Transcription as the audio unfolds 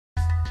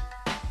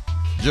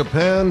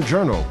Japan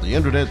Journal, the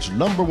Internet's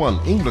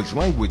 #1 English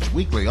language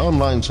weekly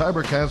online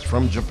cybercast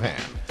from Japan.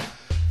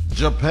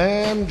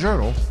 Japan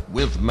Journal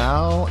with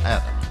Mal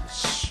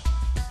Adams.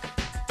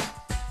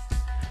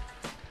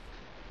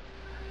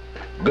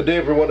 Good day,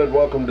 everyone, and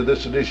welcome to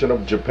this edition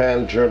of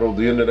Japan Journal,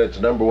 the Internet's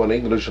 #1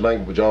 English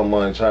language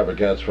online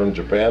cybercast from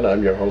Japan.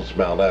 I'm your host,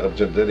 Mal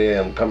Adams, and today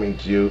I'm coming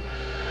to you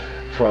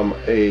from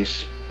a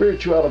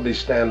spirituality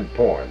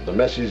standpoint. The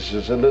message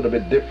is a little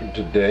bit different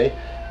today,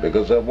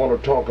 because I want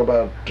to talk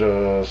about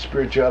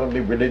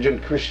spirituality, religion,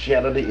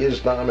 Christianity,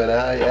 Islam, and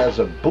I, as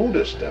a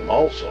Buddhist, am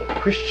also a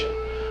Christian,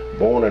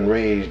 born and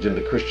raised in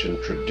the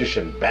Christian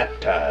tradition,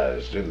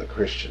 baptized in the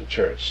Christian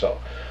church. So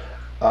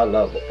I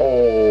love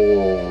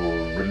all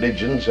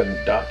religions and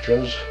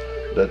doctrines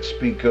that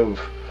speak of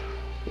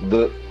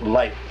the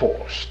life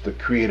force, the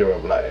creator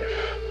of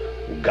life,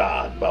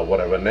 God by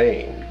whatever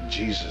name,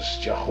 Jesus,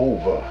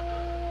 Jehovah,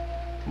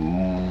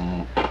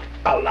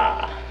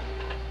 Allah.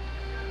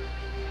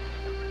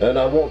 And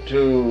I want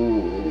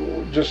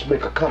to just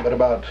make a comment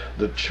about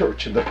the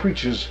church and the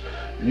preachers,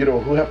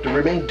 who have to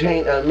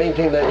maintain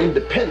their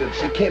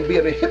independence. You can't be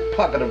in a hip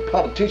pocket of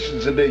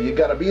politicians in there. You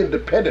got to be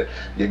independent.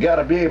 You got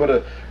to be able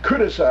to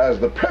criticize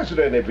the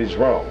president if he's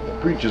wrong. The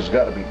preacher's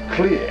got to be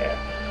clear,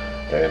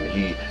 and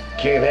he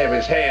can't have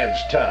his hands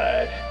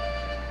tied.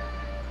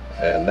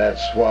 And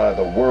that's why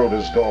the world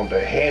has gone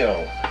to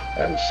hell,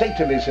 and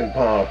Satan is in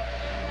power,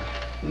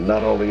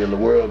 not only in the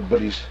world,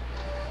 but he's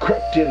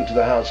crept into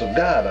the house of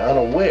God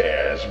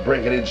unawares,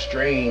 bringing in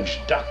strange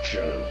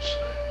doctrines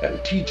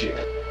and teaching.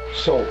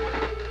 So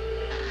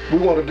we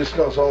want to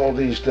discuss all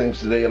these things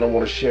today, and I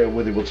want to share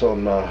with you what's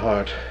on my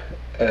heart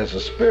as a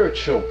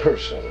spiritual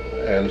person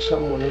and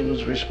someone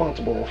who's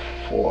responsible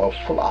for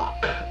a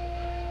flock,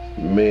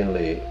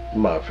 mainly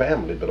my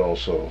family, but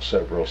also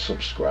several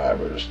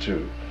subscribers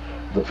to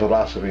the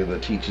philosophy, the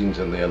teachings,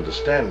 and the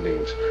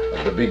understandings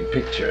of the big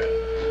picture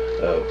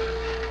of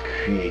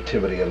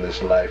creativity and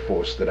this life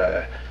force that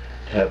I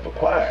have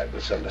acquired,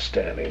 this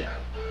understanding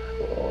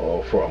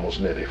for almost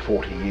nearly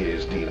 40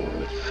 years dealing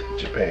with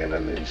Japan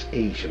and these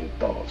Asian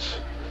thoughts.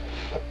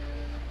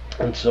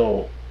 And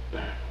so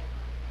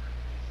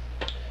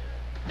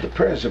the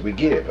prayers that we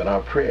give and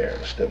our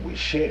prayers that we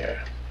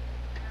share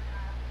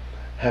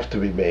have to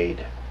be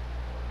made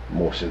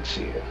more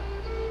sincere.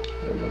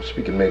 And I'm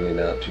speaking mainly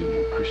now to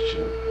you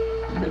Christian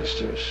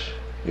ministers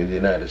in the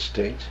United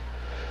States.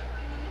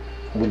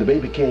 When the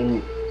baby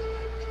came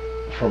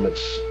from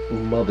its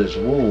mother's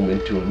womb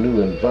into a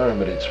new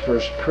environment, its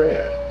first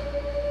prayer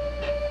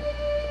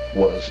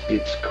was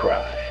its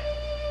cry.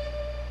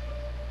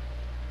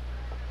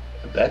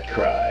 That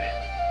cry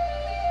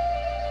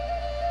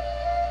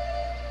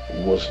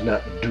was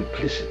not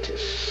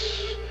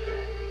duplicitous.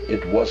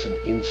 It wasn't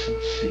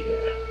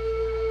insincere.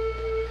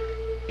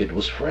 It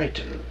was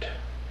frightened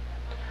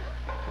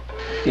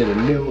in a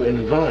new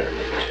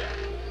environment,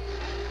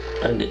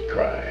 and it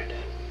cried.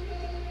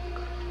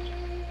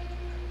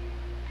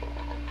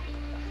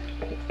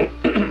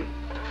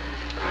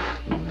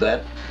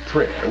 That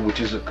prayer, which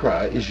is a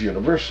cry, is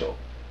universal.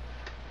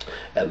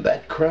 And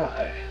that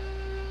cry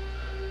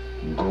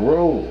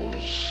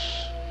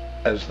grows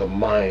as the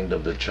mind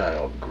of the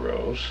child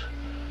grows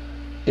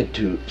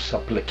into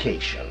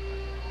supplication.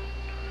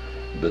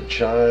 The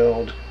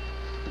child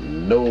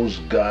knows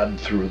God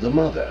through the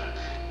mother.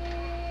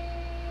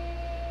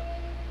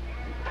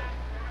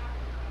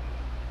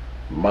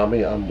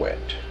 Mommy, I'm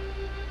wet.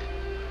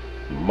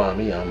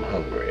 Mommy, I'm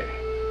hungry.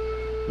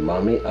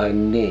 Mommy, I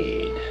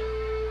need.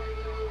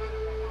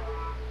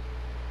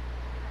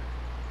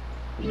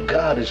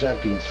 God is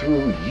acting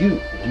through you,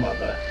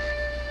 mother.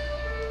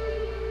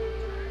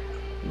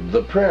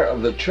 The prayer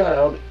of the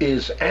child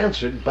is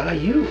answered by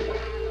you.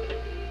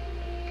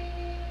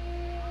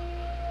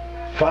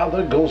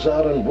 Father goes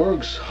out and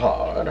works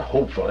hard,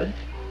 hopefully.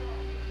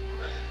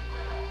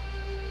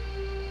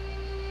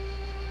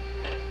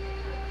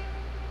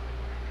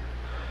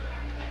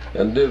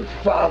 And if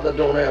father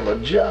don't have a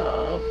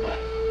job,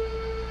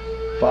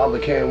 father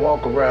can't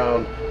walk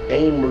around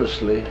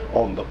aimlessly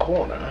on the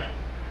corner,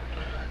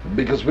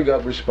 because we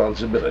got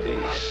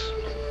responsibilities.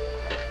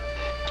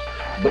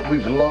 But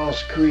we've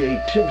lost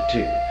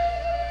creativity,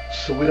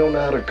 so we don't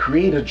know how to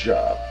create a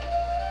job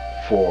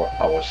for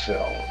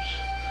ourselves.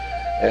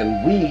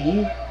 And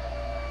we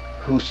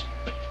who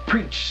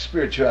preach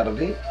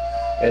spirituality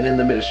and in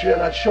the ministry are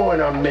not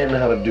showing our men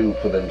how to do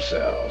for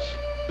themselves.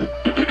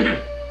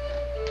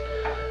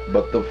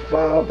 But the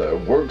father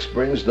works,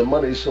 brings the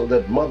money so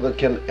that mother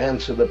can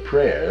answer the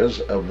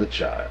prayers of the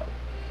child.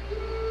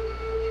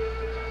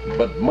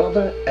 But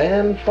mother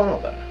and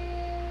father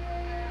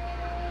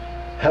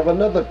have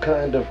another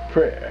kind of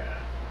prayer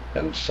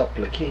and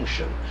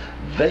supplication.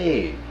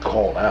 They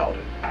call out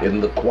in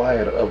the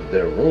quiet of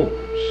their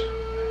rooms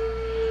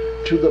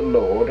to the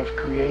Lord of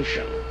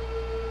creation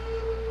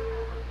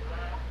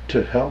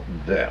to help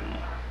them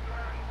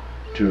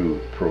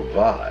to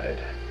provide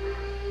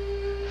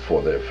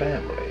for their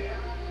family.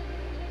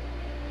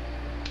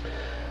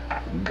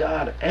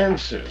 God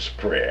answers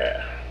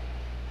prayer.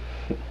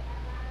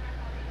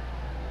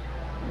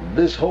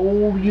 This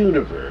whole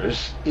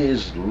universe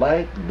is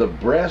like the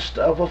breast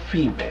of a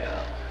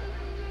female.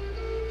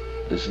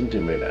 Listen to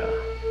me now.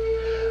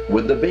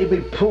 When the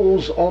baby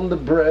pulls on the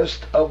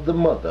breast of the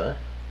mother,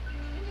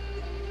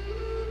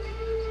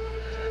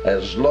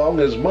 as long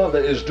as mother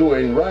is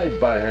doing right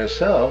by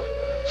herself,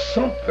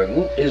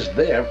 something is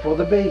there for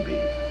the baby.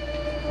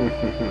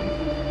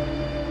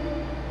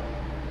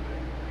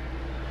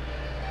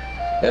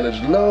 And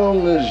as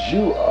long as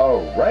you are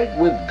right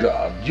with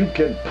God, you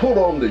can pull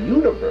on the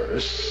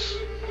universe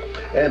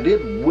and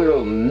it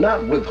will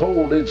not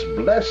withhold its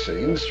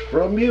blessings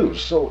from you.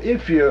 So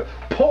if you're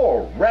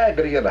poor,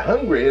 raggedy, and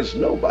hungry, it's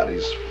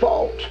nobody's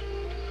fault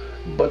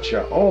but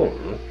your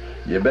own.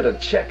 You better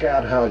check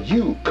out how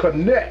you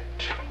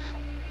connect.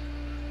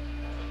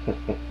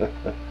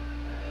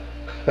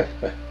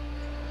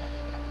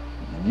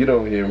 You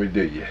don't hear me,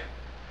 do you?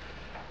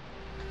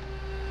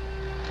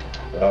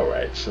 All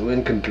right, so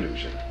in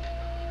conclusion,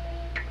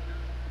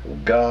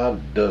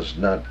 God does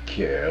not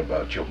care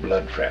about your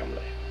blood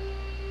family.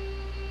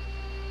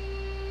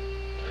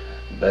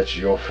 That's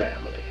your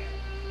family.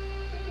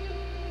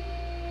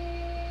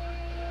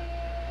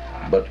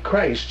 But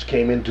Christ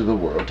came into the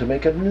world to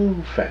make a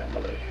new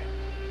family.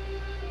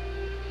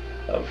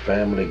 A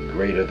family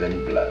greater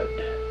than blood.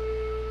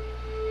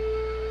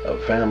 A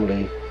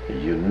family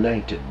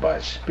united by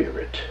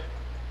spirit.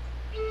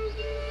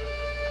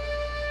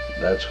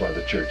 That's why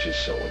the church is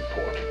so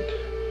important.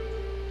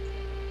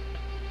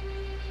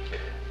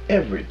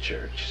 Every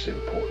church is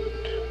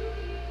important.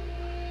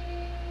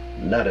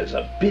 Not as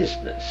a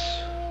business,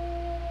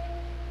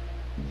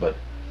 but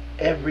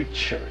every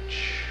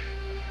church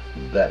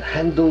that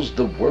handles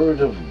the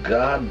Word of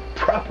God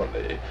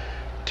properly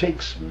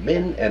takes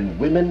men and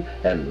women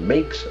and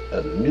makes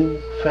a new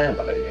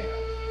family.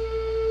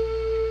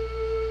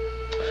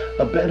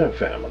 A better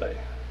family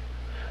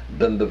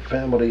than the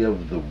family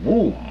of the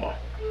womb.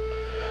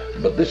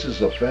 But this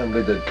is a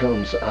family that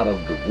comes out of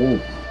the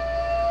womb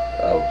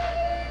of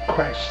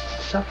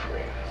Christ's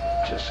suffering,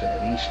 just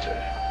at Easter.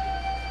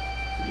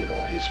 You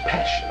know, his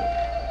passion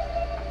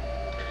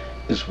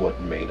is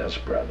what made us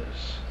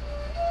brothers.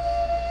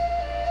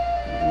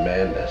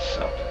 Man, that's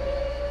something.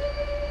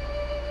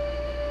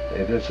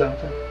 Ain't that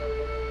something?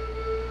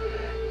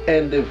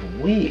 And if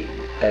we,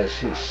 as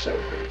his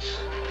servants,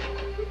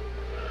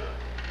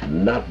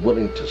 not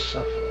willing to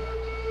suffer,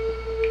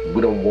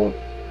 we don't want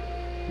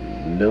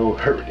no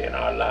hurt in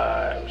our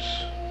lives.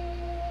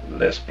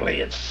 Let's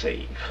play it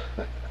safe.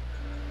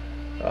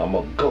 I'm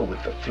gonna go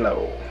with the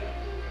flow.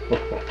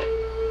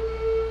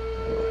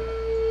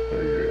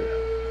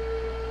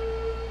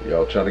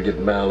 Y'all trying to get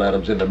Mal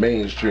Adams in the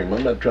mainstream.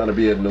 I'm not trying to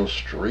be in no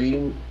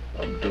stream.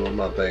 I'm doing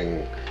my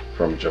thing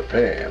from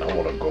Japan. I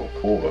want to go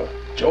over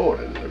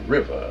Jordan, the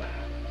river.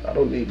 I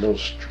don't need no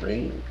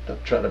stream.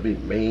 I'm trying to be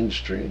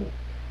mainstream.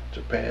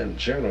 Japan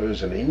Journal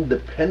is an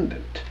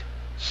independent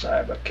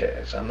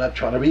cybercast. I'm not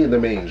trying to be in the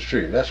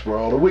mainstream. That's where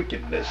all the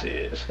wickedness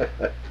is.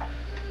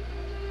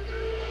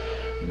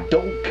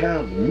 Don't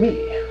count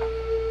me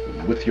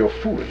with your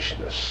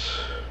foolishness.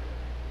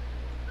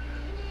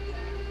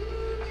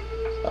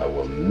 I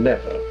will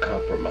never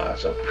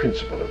compromise a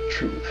principle of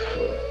truth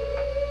for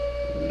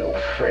no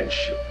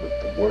friendship with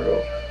the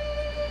world.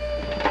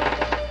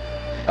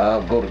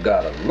 I'll go to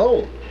God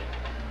alone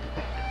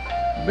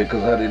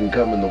because I didn't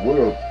come in the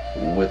world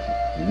with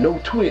no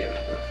twin.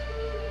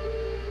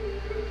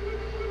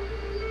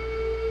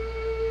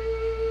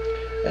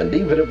 And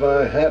even if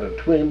I had a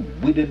twin,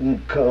 we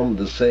didn't come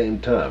the same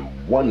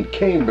time. One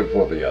came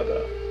before the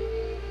other.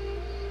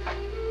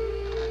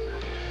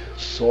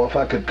 So if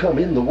I could come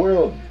in the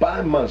world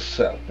by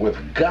myself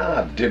with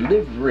God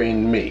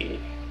delivering me,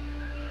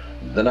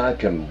 then I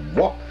can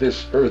walk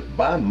this earth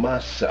by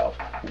myself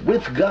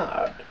with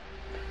God.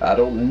 I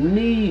don't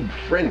need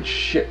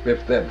friendship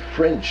if that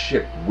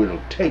friendship will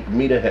take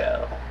me to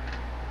hell.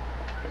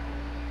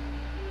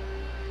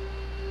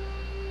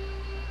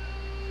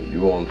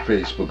 You on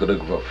Facebook are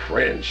looking for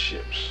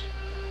friendships.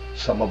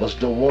 Some of us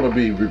don't want to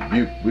be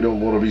rebuked. We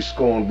don't want to be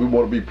scorned. We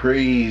want to be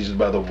praised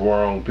by the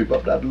wrong people.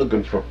 I'm not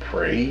looking for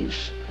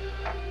praise.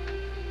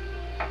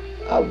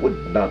 I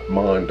would not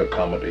mind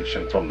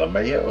accommodation from the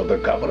mayor or the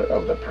governor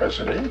or the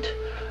president.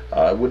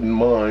 I wouldn't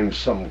mind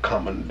some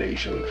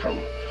commendation from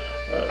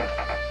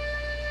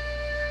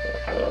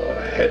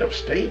head of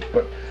state.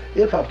 But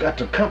if I've got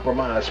to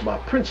compromise my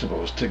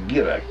principles to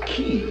get a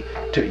key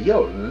to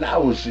your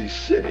lousy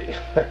city,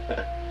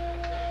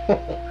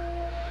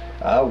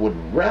 I would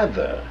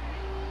rather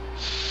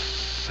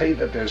say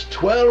that there's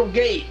 12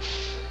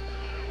 gates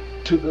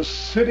to the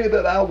city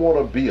that I want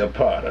to be a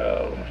part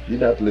of. You're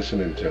not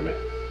listening to me.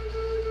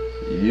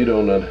 You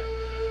don't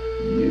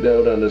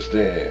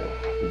understand.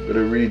 You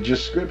better read your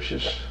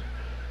scriptures.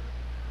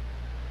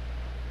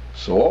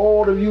 So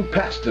all of you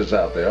pastors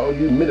out there, all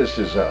you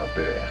ministers out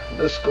there,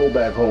 let's go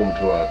back home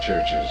to our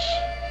churches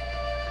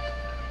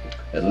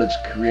and let's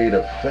create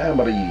a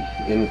family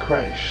in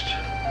Christ.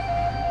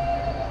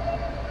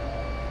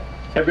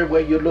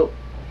 Everywhere you look,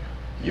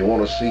 you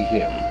want to see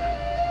him.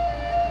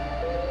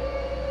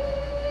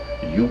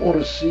 You want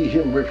to see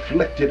him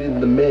reflected in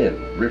the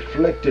men,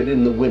 reflected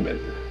in the women,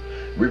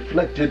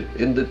 reflected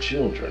in the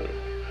children.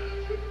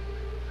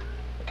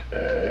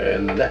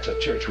 And that's a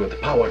church with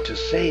power to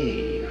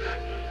save.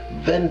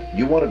 Then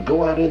you want to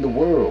go out in the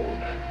world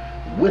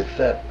with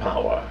that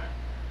power,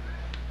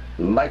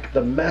 like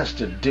the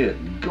Master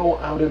did. Go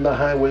out in the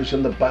highways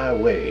and the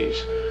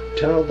byways.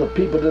 Tell the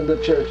people in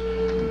the church,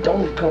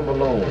 don't come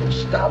alone.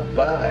 Stop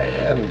by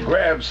and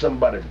grab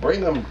somebody.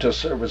 Bring them to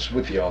service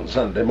with you on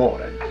Sunday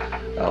morning.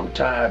 I'm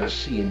tired of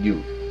seeing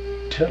you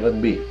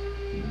telling me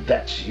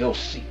that's your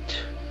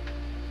seat.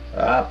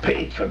 I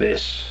paid for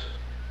this.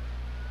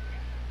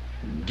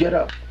 Get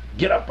up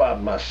out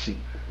of my seat.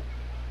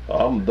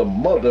 I'm the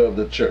mother of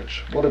the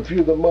church. What if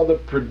you, the mother,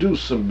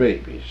 produce some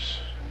babies?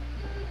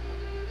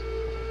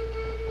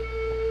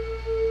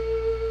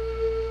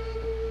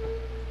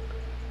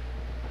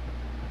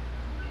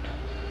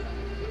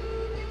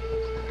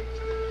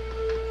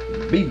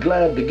 Be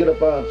glad to get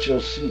up out your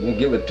seat and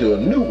give it to a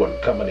new one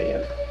coming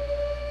in.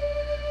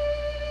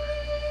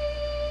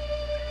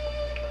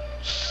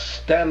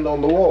 Stand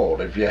on the wall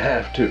if you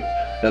have to,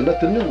 and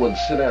let the new one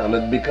sit down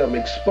and become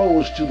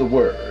exposed to the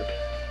Word.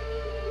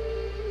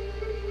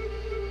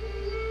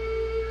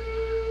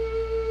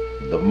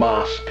 The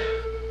mosque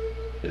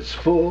is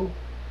full,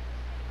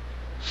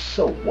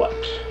 so what?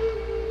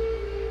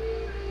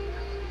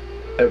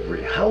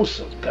 Every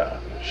house of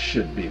God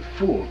should be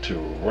full to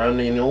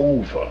running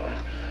over.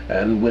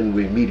 And when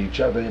we meet each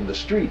other in the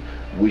street,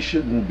 we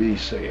shouldn't be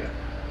saying,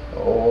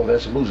 oh,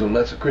 that's a Muslim,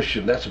 that's a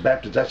Christian, that's a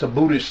Baptist, that's a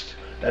Buddhist.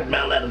 That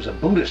Mal Adams a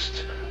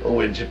Buddhist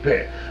over in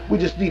Japan. We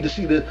just need to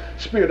see the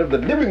Spirit of the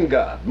living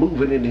God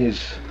moving in his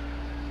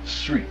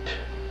street.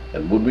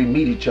 And when we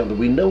meet each other,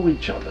 we know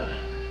each other.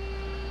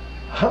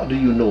 How do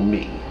you know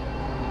me?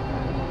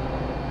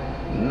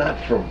 Not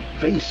from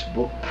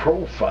Facebook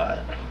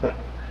profile.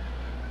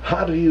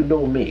 How do you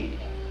know me?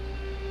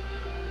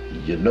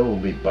 You know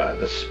me by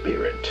the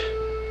Spirit.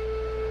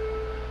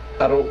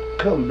 I don't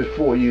come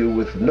before you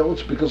with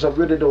notes because I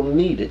really don't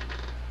need it.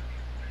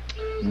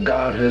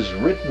 God has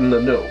written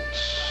the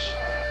notes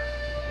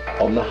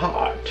on the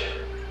heart.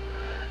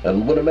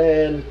 And when a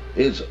man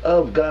is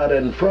of God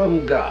and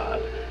from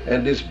God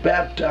and is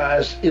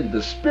baptized in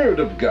the Spirit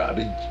of God,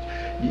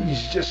 he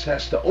just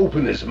has to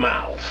open his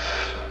mouth.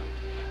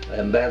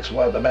 And that's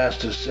why the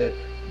Master said,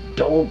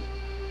 don't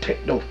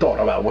take no thought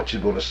about what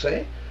you're going to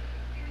say.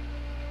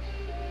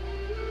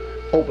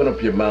 Open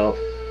up your mouth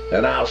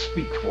and I'll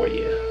speak for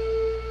you.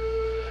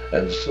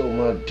 And so,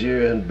 my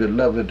dear and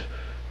beloved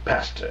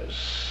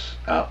pastors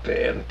out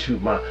there, and to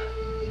my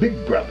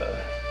big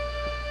brother,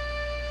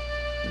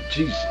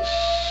 Jesus,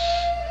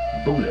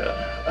 Buddha,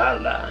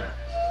 Allah,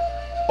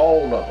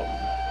 all of them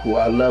who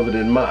I love and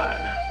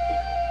admire.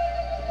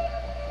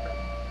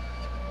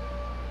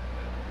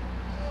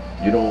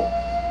 You know,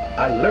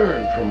 I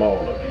learn from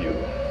all of you,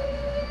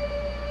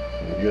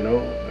 you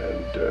know,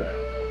 and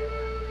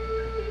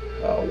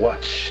I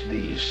watch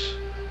these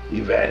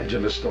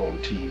evangelists on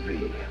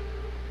TV.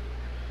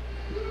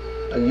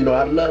 And you know,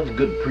 I love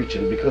good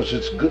preaching because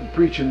it's good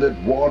preaching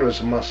that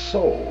waters my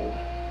soul.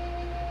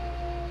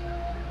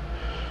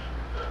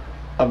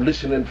 I'm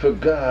listening for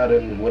God,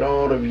 and when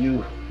all of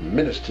you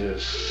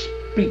ministers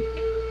speak,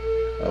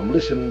 I'm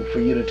listening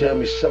for you to tell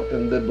me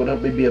something that would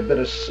help me be a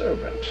better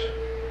servant.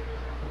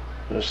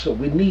 So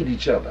we need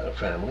each other,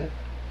 family.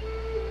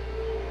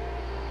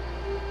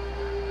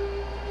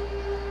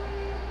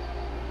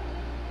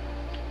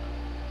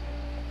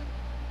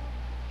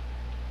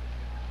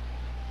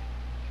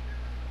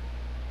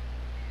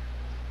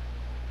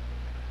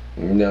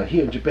 Now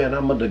here in Japan,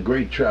 I'm under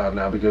great trial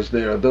now because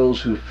there are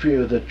those who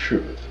fear the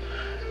truth.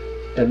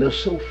 And they're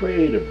so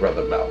afraid of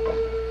Brother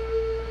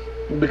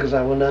Malcolm because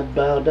I will not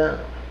bow down.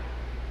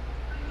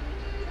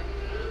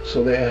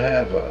 So they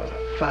have a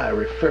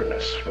fiery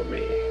furnace for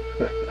me.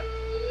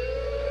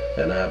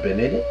 And I've been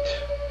in it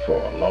for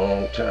a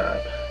long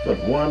time.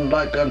 But one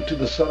like unto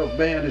the Son of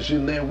Man is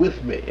in there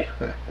with me.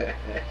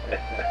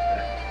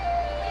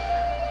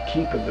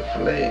 Keeping the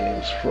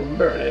flames from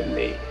burning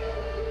me.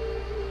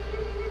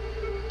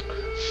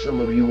 Some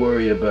of you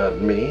worry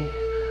about me.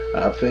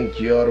 I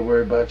think you ought to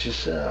worry about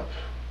yourself.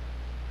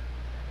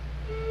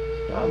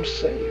 I'm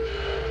safe.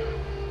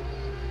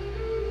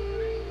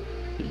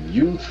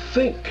 You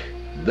think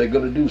they're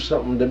going to do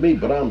something to me,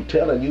 but I'm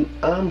telling you,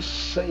 I'm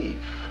safe.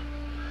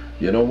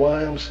 You know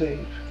why I'm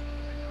safe?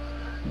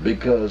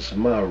 Because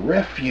my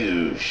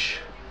refuge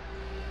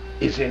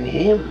is in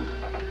Him.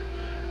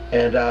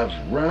 And I've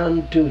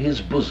run to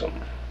His bosom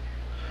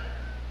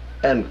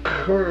and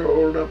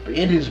curled up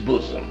in His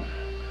bosom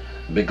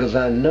because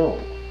I know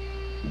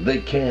they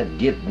can't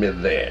get me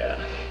there.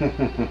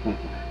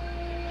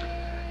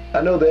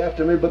 I know they're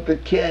after me, but they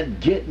can't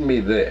get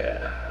me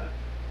there.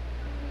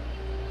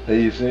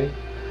 You see?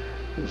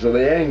 So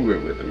they're angry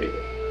with me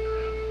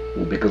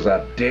because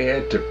I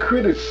dared to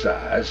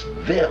criticize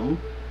them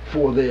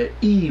for their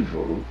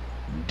evil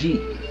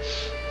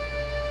deeds.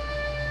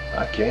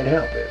 I can't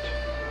help it.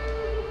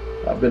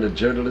 I've been a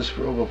journalist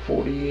for over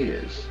 40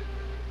 years.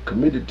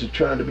 committed to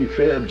trying to be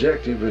fair,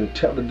 objective, and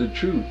telling the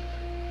truth.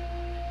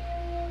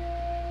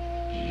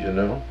 You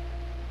know?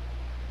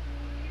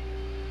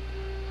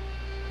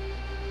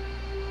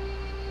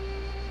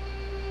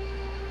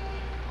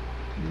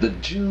 The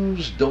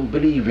Jews don't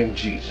believe in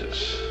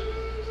Jesus.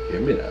 Hear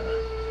me now.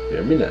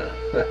 Hear me now.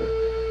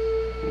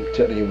 I'm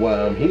telling you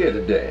why I'm here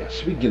today,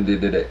 speaking to you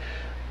today.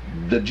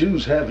 The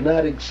Jews have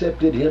not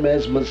accepted him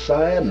as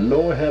Messiah,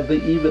 nor have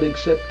they even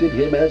accepted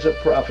him as a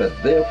prophet.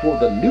 Therefore,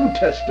 the New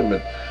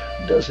Testament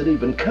doesn't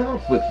even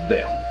count with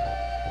them.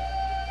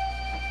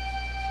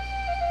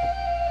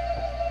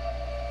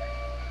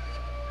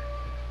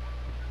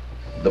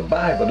 The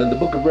Bible in the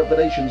book of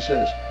Revelation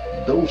says,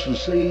 those who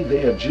say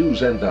they are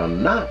Jews and are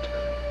not,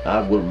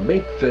 I will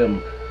make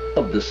them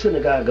of the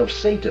synagogue of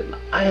Satan.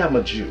 I am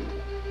a Jew,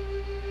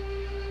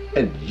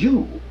 and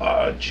you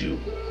are a Jew.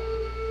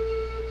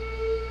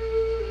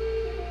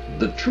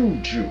 The true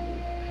Jew,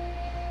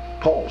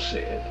 Paul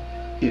said,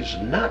 is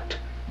not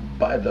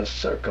by the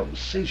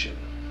circumcision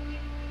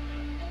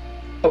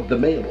of the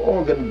male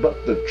organ,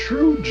 but the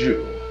true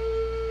Jew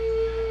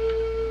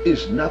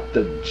is not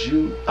the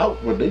Jew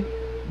outwardly,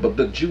 but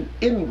the Jew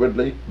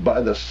inwardly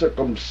by the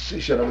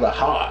circumcision of the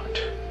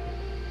heart.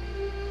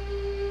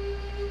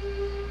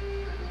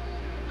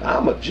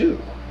 I'm a Jew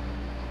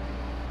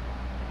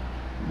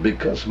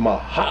because my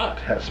heart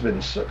has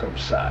been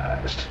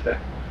circumcised.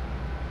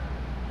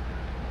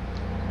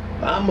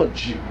 I'm a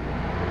Jew.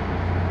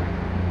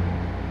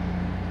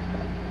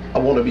 I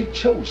want to be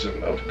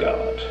chosen of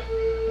God.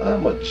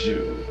 I'm a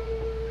Jew.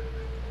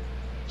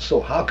 So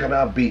how can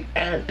I be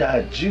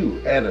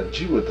anti-Jew and a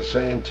Jew at the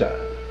same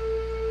time?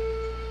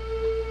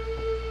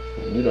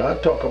 You know, I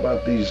talk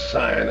about these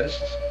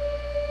Zionists.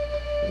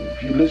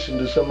 If you listen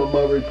to some of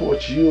my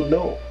reports, you'll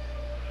know.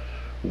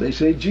 They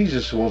say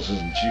Jesus was a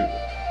Jew.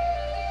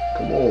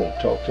 Come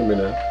on, talk to me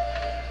now.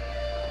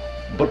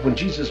 But when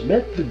Jesus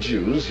met the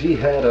Jews, he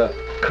had a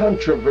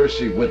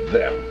controversy with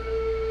them.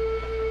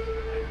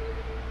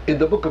 In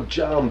the book of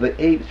John, the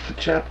 8th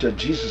chapter,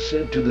 Jesus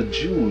said to the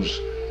Jews,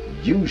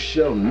 you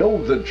shall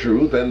know the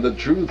truth, and the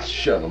truth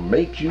shall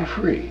make you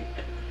free.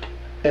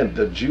 And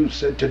the Jews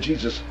said to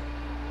Jesus,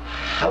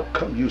 how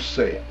come you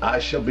say I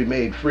shall be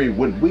made free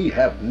when we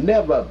have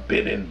never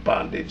been in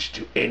bondage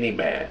to any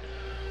man?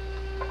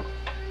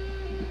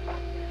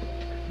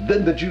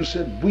 Then the Jews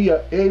said, we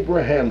are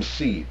Abraham's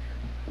seed.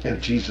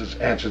 And Jesus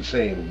answered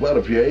saying, well,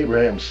 if you're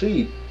Abraham's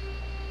seed,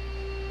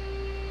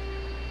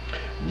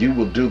 you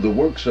will do the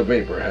works of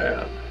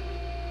Abraham.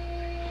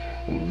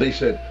 They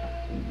said,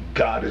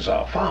 God is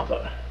our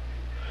Father.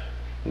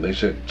 And they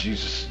said,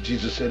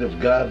 Jesus said, if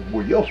God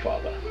were your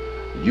Father,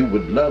 you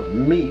would love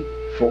me,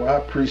 for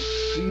I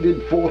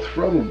proceeded forth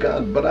from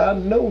God, but I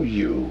know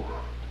you.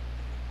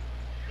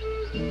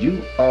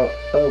 You are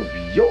of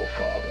your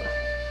father,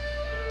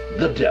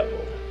 the devil,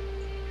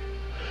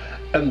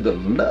 and the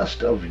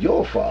lust of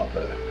your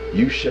father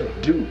you shall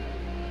do.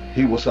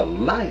 He was a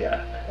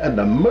liar and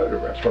a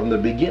murderer from the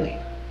beginning.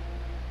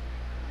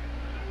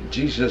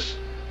 Jesus,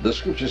 the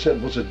scripture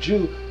said, was a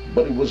Jew,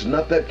 but he was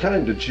not that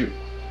kind of Jew.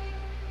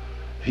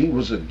 He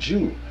was a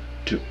Jew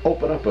to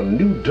open up a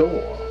new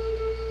door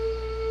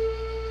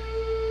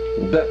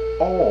that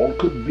all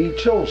could be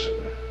chosen.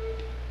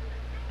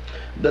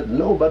 That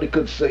nobody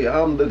could say,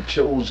 I'm the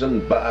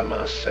chosen by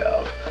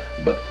myself,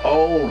 but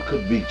all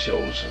could be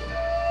chosen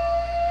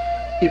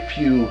if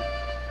you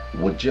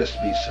would just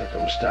be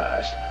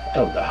circumcised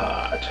of the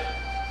heart.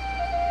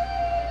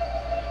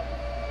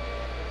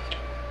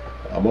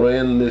 I'm going to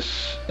end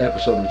this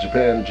episode of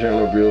Japan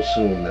Journal real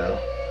soon now.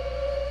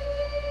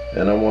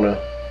 And I want to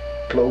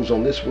close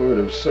on this word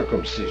of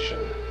circumcision.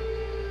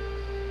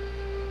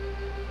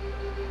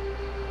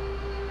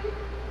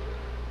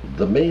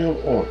 The male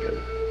organ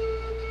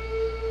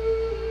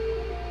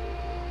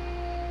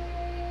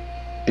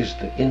is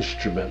the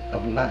instrument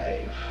of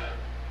life.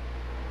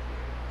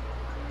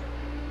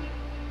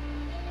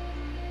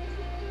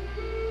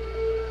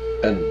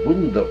 And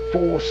when the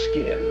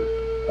foreskin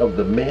of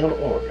the male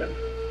organ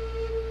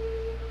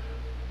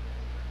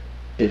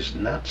is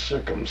not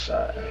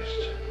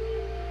circumcised,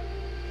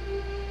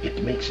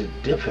 it makes it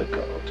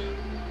difficult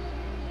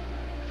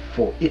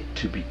for it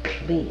to be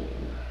clean.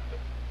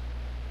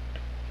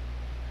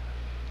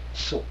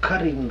 So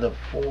cutting the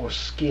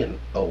foreskin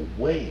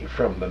away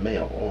from the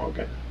male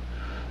organ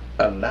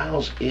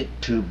allows it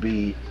to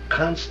be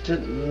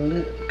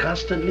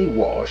constantly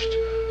washed,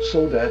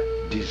 so that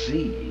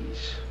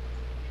disease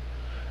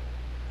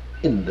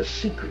in the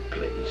secret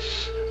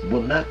place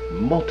will not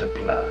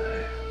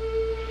multiply,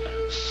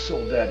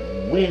 so that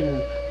when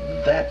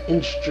that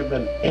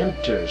instrument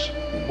enters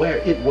where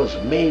it was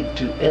made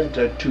to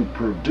enter to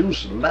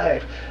produce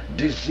life,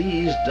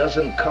 disease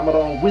doesn't come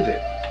along with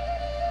it.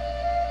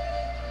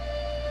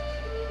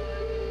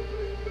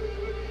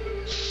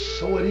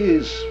 So it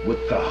is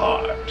with the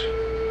heart.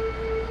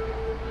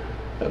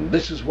 And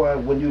this is why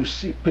when you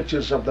see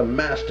pictures of the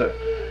master,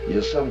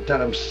 you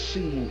sometimes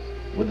see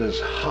with his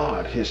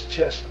heart, his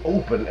chest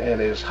open and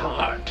his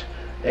heart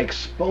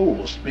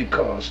exposed,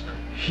 because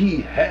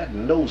he had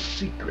no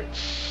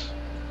secrets.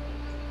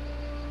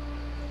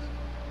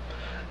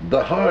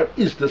 The heart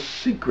is the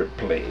secret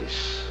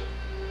place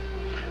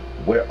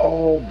where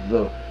all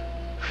the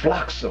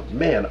flocks of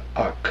men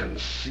are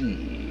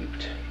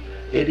conceived.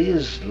 It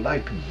is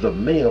like the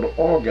male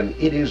organ.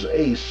 It is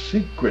a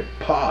secret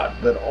part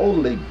that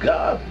only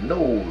God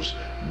knows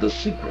the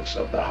secrets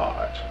of the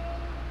heart.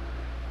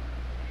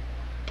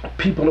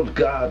 People of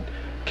God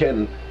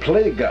can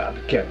play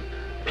God, can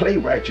play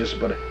righteous,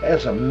 but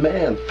as a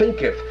man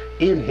thinketh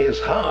in his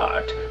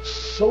heart,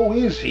 so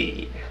is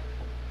he.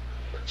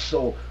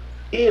 So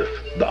if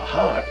the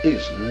heart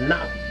is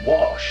not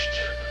washed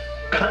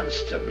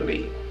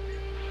constantly,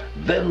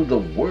 then the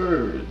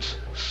words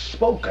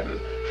spoken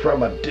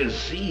from a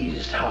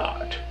diseased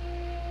heart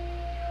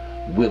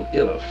will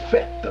ill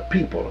affect the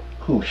people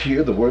who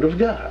hear the word of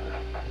God.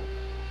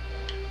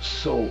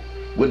 So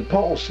when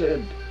Paul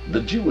said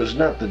the Jew is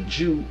not the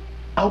Jew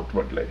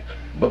outwardly,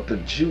 but the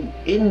Jew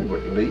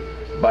inwardly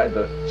by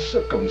the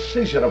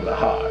circumcision of the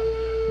heart,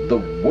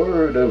 the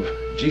word of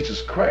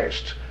Jesus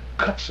Christ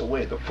cuts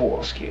away the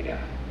foreskin.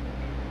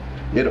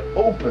 It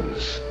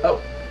opens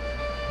up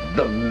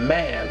the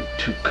man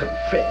to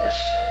confess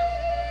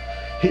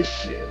his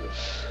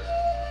sins.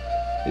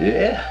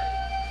 Yeah.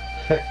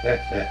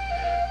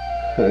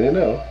 You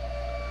know,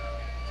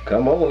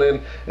 come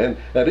on, and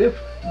if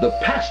the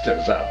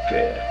pastors out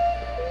there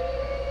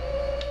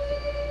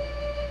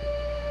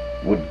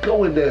would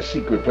go in their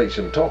secret place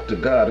and talk to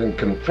God and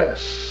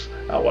confess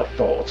our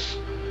thoughts,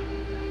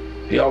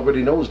 he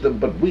already knows them,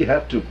 but we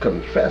have to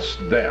confess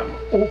them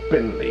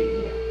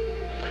openly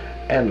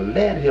and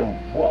let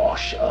him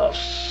wash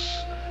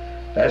us.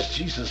 As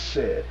Jesus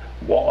said,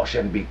 wash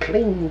and be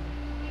clean.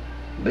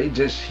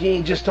 He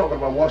ain't just talking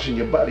about washing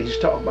your body, he's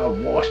talking about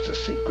wash the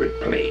secret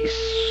place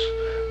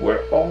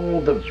where all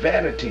the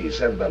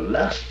vanities and the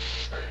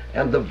lusts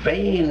and the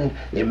vain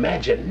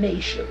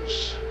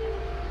imaginations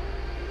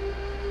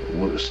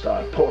will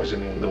start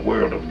poisoning the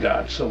word of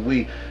God. So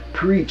we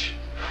preach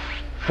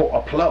for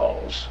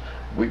applause.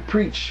 We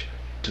preach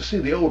to see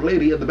the old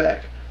lady in the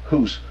back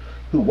who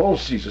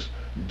wants Jesus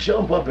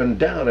jump up and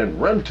down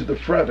and run to the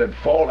front and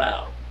fall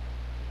out.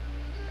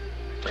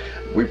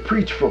 We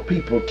preach for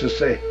people to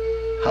say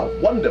how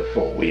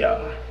wonderful we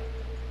are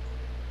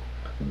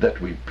that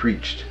we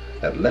preached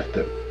and left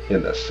them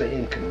in the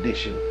same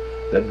condition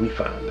that we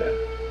found them.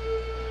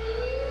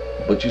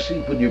 But you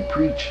see, when you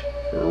preach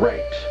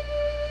right,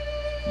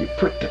 you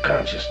prick the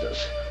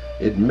consciousness.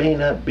 It may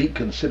not be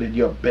considered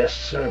your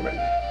best sermon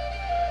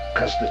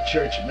because the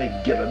church may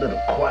get a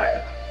little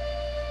quiet.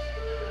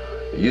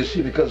 You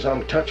see, because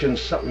I'm touching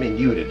something in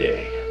you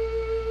today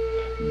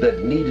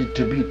that needed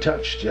to be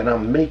touched, and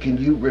I'm making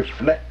you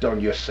reflect on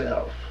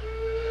yourself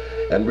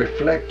and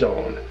reflect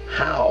on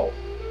how,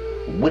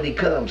 when he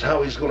comes,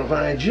 how he's going to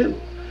find you,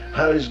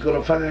 how he's going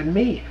to find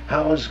me,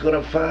 how he's going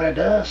to find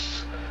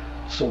us.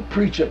 So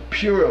preacher,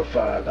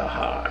 purify the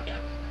heart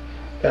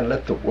and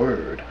let the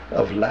word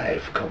of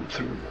life come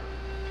through.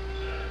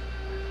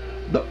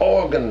 The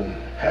organ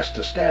has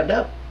to stand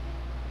up,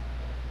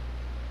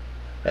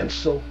 and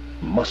so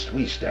must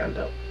we stand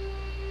up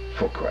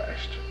for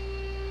Christ.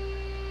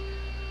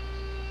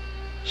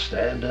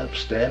 Stand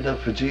up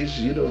for Jesus.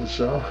 You know the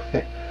song.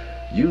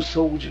 You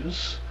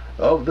soldiers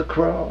of the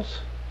cross.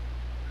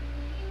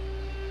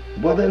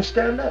 Well then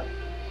stand up.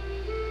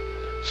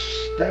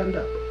 Stand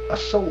up, a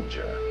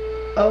soldier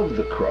of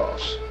the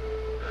cross.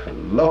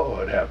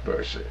 Lord have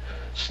mercy.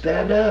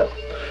 Stand up.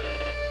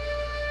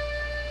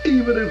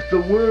 Even if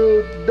the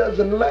world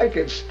doesn't like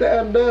it,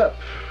 stand up.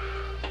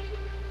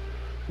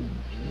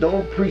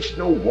 Don't preach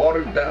no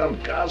watered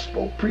down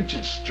gospel. Preach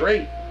it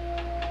straight.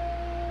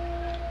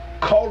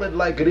 Call it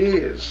like it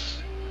is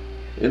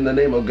in the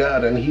name of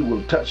God, and he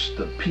will touch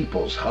the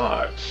people's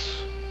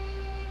hearts.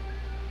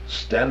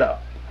 Stand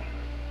up.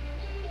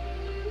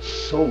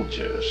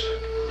 Soldiers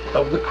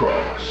of the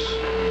cross.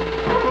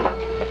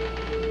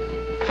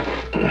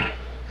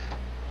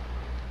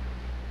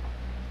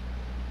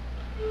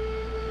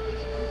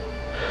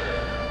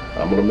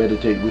 I'm going to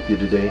meditate with you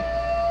today.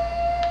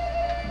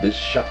 This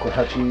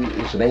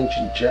shakuhachi is an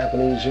ancient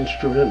Japanese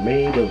instrument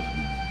made of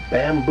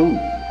bamboo,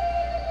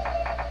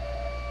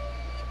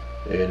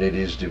 and it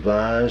is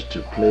devised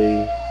to play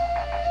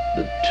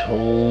the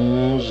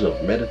tones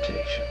of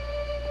meditation.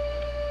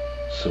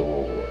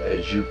 So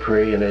as you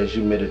pray and as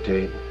you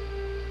meditate,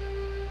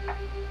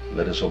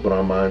 let us open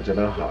our minds and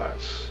our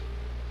hearts.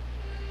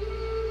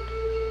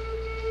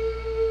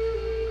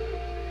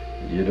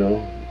 You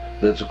know,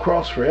 there's a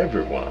cross for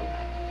everyone,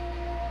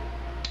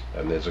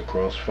 and there's a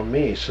cross for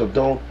me. So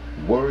don't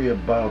worry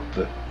about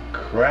the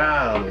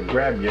crown.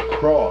 Grab your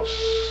cross.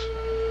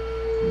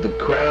 The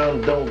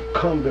crown don't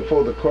come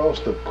before the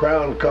cross. The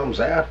crown comes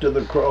after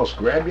the cross.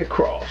 Grab your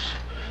cross.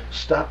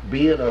 Stop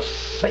being a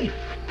safe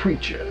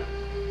preacher.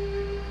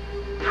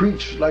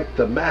 Preach like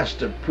the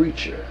master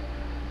preacher.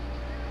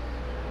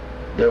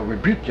 They'll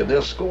rebuke you.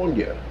 They'll scorn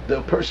you.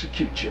 They'll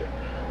persecute you.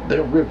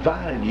 They'll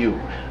revile you.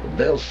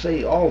 They'll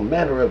say all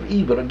manner of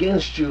evil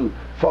against you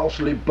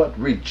falsely, but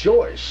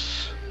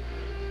rejoice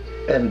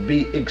and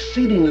be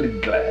exceedingly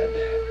glad,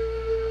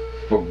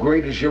 for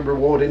great is your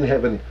reward in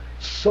heaven.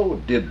 so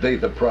did they,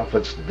 the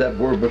prophets that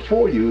were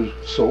before you,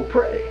 so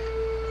pray.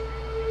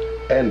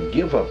 And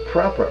give a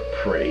proper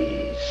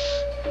praise.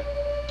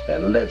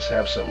 And let's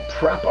have some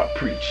proper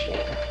preaching.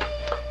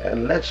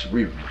 And let's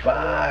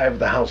revive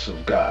the house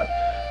of God.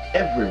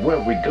 Everywhere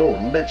we go,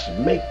 let's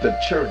make the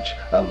church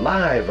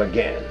alive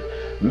again.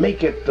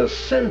 Make it the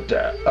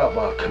center of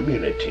our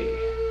community.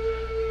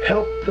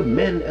 Help the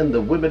men and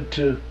the women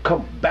to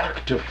come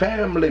back to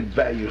family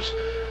values.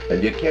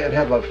 And you can't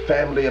have a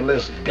family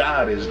unless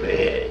God is the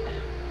head.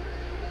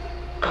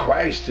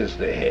 Christ is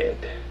the head.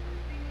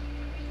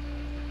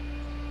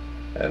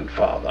 And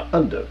father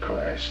under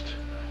Christ,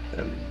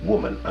 and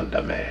woman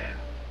under man.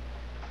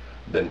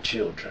 Then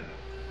children,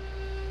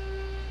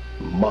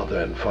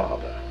 mother and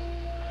father.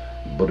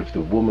 But if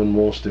the woman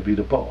wants to be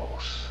the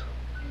boss,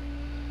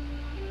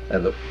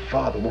 and the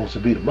father wants to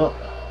be the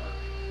mother,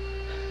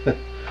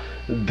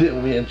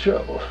 then we're in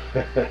trouble.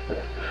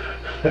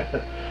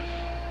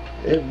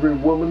 Every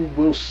woman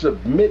will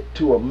submit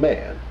to a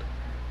man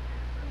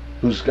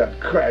who's got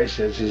Christ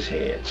as his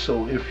head.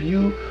 So if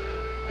you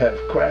have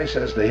Christ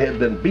as the head,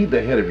 then be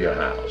the head of your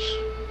house.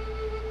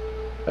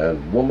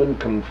 And woman,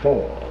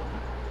 conform.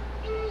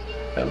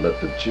 And let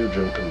the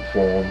children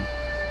conform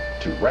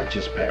to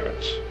righteous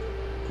parents.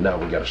 Now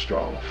we got a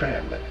strong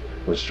family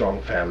with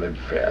strong family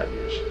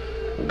values.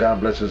 God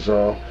bless us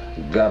all.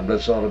 God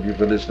bless all of you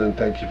for listening.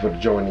 Thank you for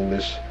joining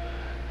this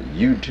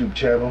YouTube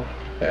channel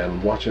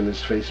and watching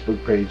this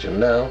Facebook page. And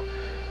now,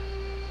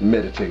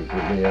 meditate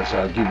with me as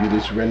I give you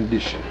this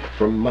rendition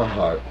from my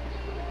heart,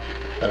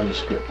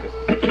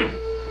 unscripted.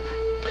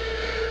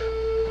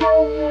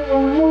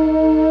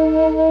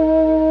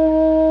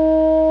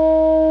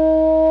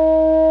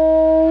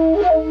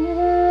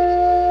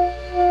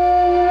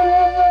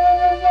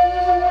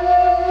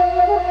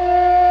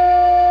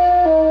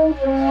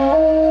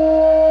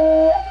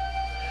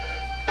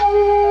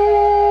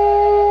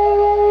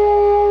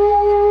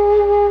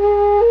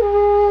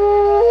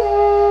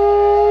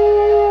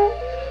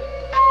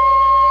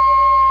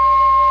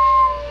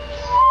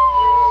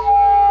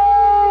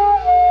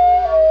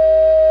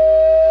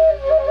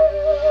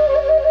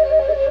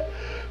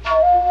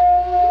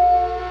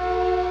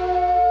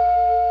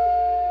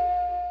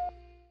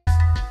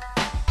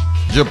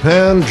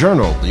 Japan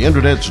Journal, the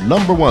Internet's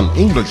 #1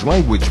 English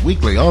language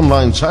weekly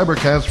online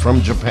cybercast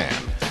from Japan.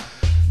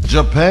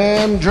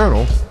 Japan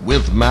Journal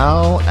with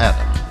Mal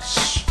Adams.